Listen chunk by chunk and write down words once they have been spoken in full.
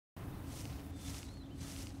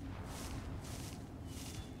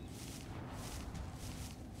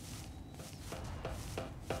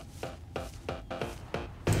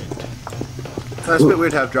That's a bit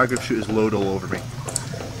weird to have dragon shoot his load all over me.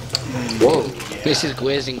 Whoa. This is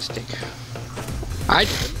glazing stick. Alright,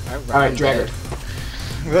 Dragger.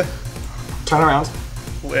 Turn around.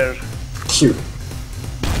 Where? Shoot.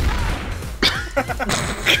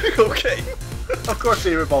 Okay. Of course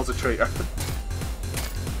David Ball's a traitor.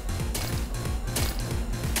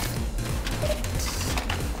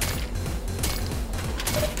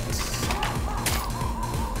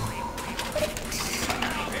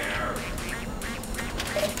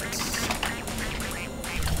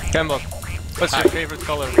 Campbell, what's your favorite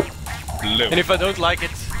color? Blue. And if I don't like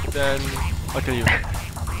it, then what can you?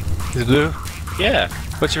 Is it blue? Yeah.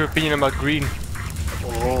 What's your opinion about green?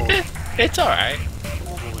 Oh. It's alright.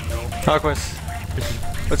 Aquas,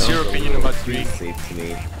 what's your opinion about green? To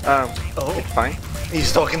me. Oh. It's fine.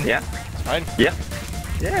 He's talking. Yeah. It's fine. Yeah.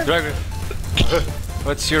 Yeah. Dragon,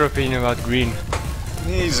 what's your opinion about green?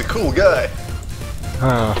 He's a cool guy.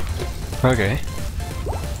 Oh, okay.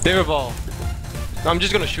 David Ball. No, I'm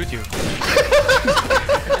just gonna shoot you.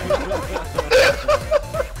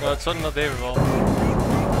 No, it's not David Ball.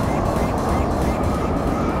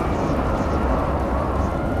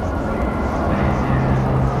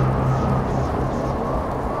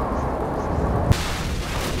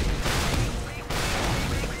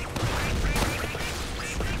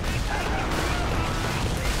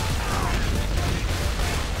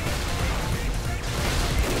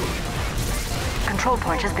 Control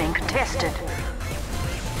point is being contested.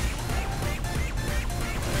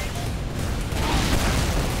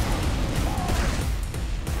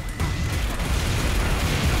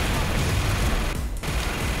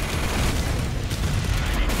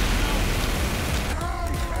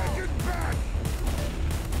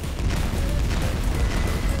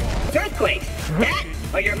 Earthquake! That,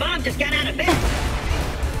 or your mom just got out of bed!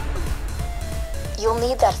 You'll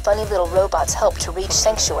need that funny little robot's help to reach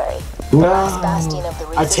Sanctuary. The last bastion of the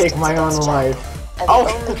I resistance take my own against life. Jack, and the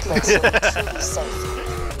only place you'll be truly safe.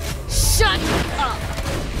 Shut up!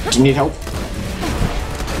 Do you need help?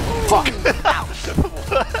 Fuck!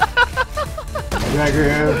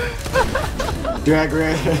 Dragger.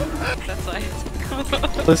 That's why.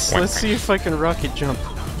 Let's see if I can rocket jump.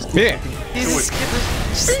 Yeah.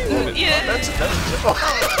 Yeah. That's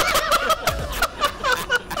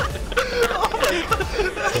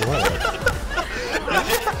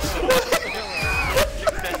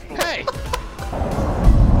Hey!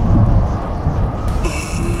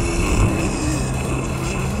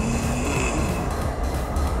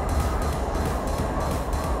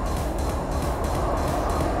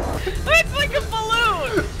 It's like a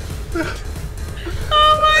balloon!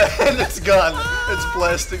 Oh my and it's gone. It's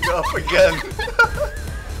blasting off again.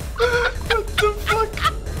 What the fuck?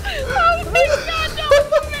 Oh my god, that was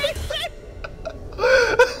amazing!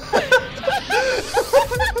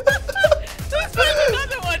 Let's find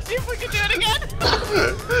another one, see if we can do it again!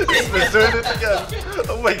 He's doing it again.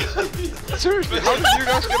 Oh my god. Seriously, how did you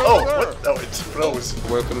guys get Oh, over there? what? No, it's froze.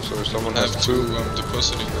 Weapons or someone has two. I'm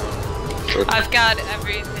depositing now. I've got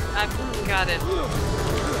everything, I've got it.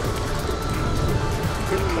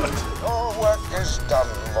 Your work is done,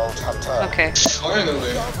 Vault Hunter. Okay.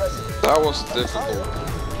 Finally. That was difficult.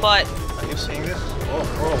 But... Are you seeing this? Oh.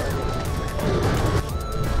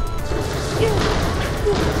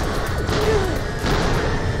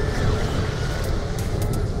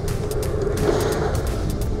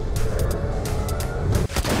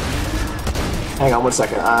 Hang on 1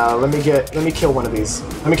 second. Let me kill one of these.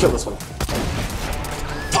 Let me kill this one.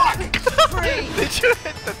 Fuck! Did you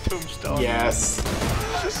hit the tombstone? Yes.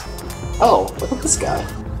 Oh, look at this guy.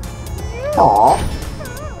 Aww.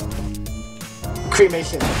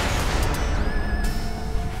 Cremation.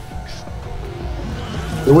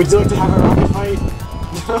 Would you like to have a rocket fight?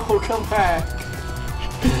 No, come back.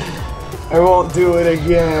 I won't do it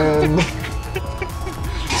again.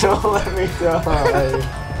 Don't let me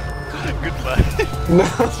die. Good luck. No.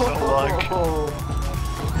 So long.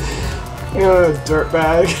 You're a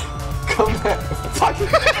dirtbag. Come back. Fuck it.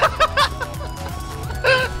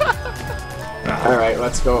 Alright,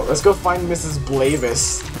 let's go. Let's go find Mrs.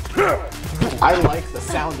 Blavis. I like the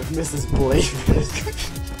sound of Mrs. Blavis.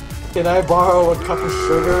 Can I borrow a cup of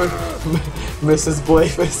sugar, Mrs.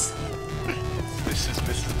 Blavis? This is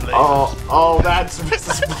Mrs. Blavis. Oh, that's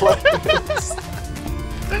Mrs. Blavis.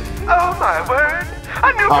 Oh my word!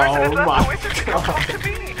 A new person has Oh left my the wizard to come talk to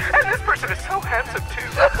me! And this person is so handsome too!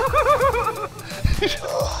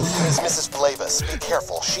 It's Mrs. Blavis. Be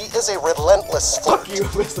careful. She is a relentless flirt. Fuck you,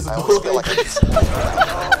 Mrs. I always feel like Blavis.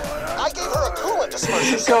 I gave her a coolant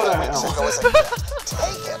disperser Go several to weeks hell. ago as a gift.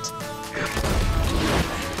 Take it!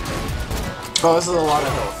 Oh, this is a lot of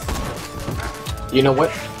health. You know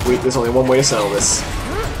what? We Sweet, there's only one way to settle this.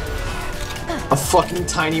 A fucking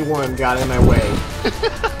tiny worm got in my way.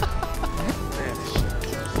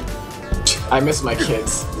 I miss my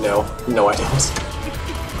kids. No, I don't.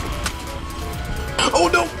 Oh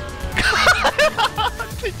no!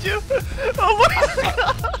 Did you? Oh my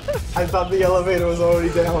god! I thought the elevator was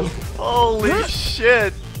already down. Holy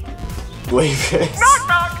shit! Blavis. Knock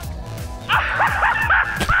knock!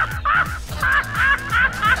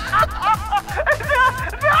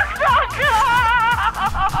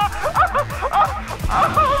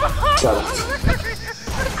 Shut up.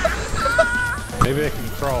 Maybe I can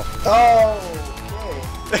crawl. Oh,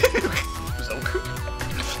 okay.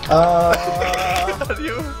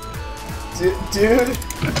 you? Dude.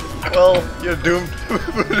 Well, you're doomed.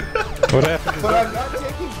 What happened? But I'm not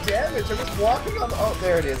taking damage. I'm just walking on the. Oh,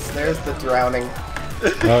 there it is. There's the drowning.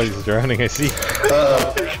 Oh, he's drowning, I see.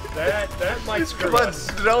 That might screw Come on, us.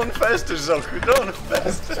 drown faster, Zolku. Drown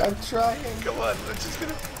faster. I'm trying. Come on, we're just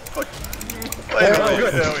gonna fuck. There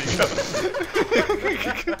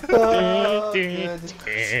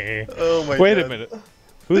Oh my Wait god. a minute.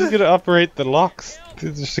 Who's gonna operate the locks?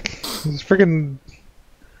 There's freaking.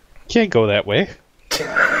 Can't go that way.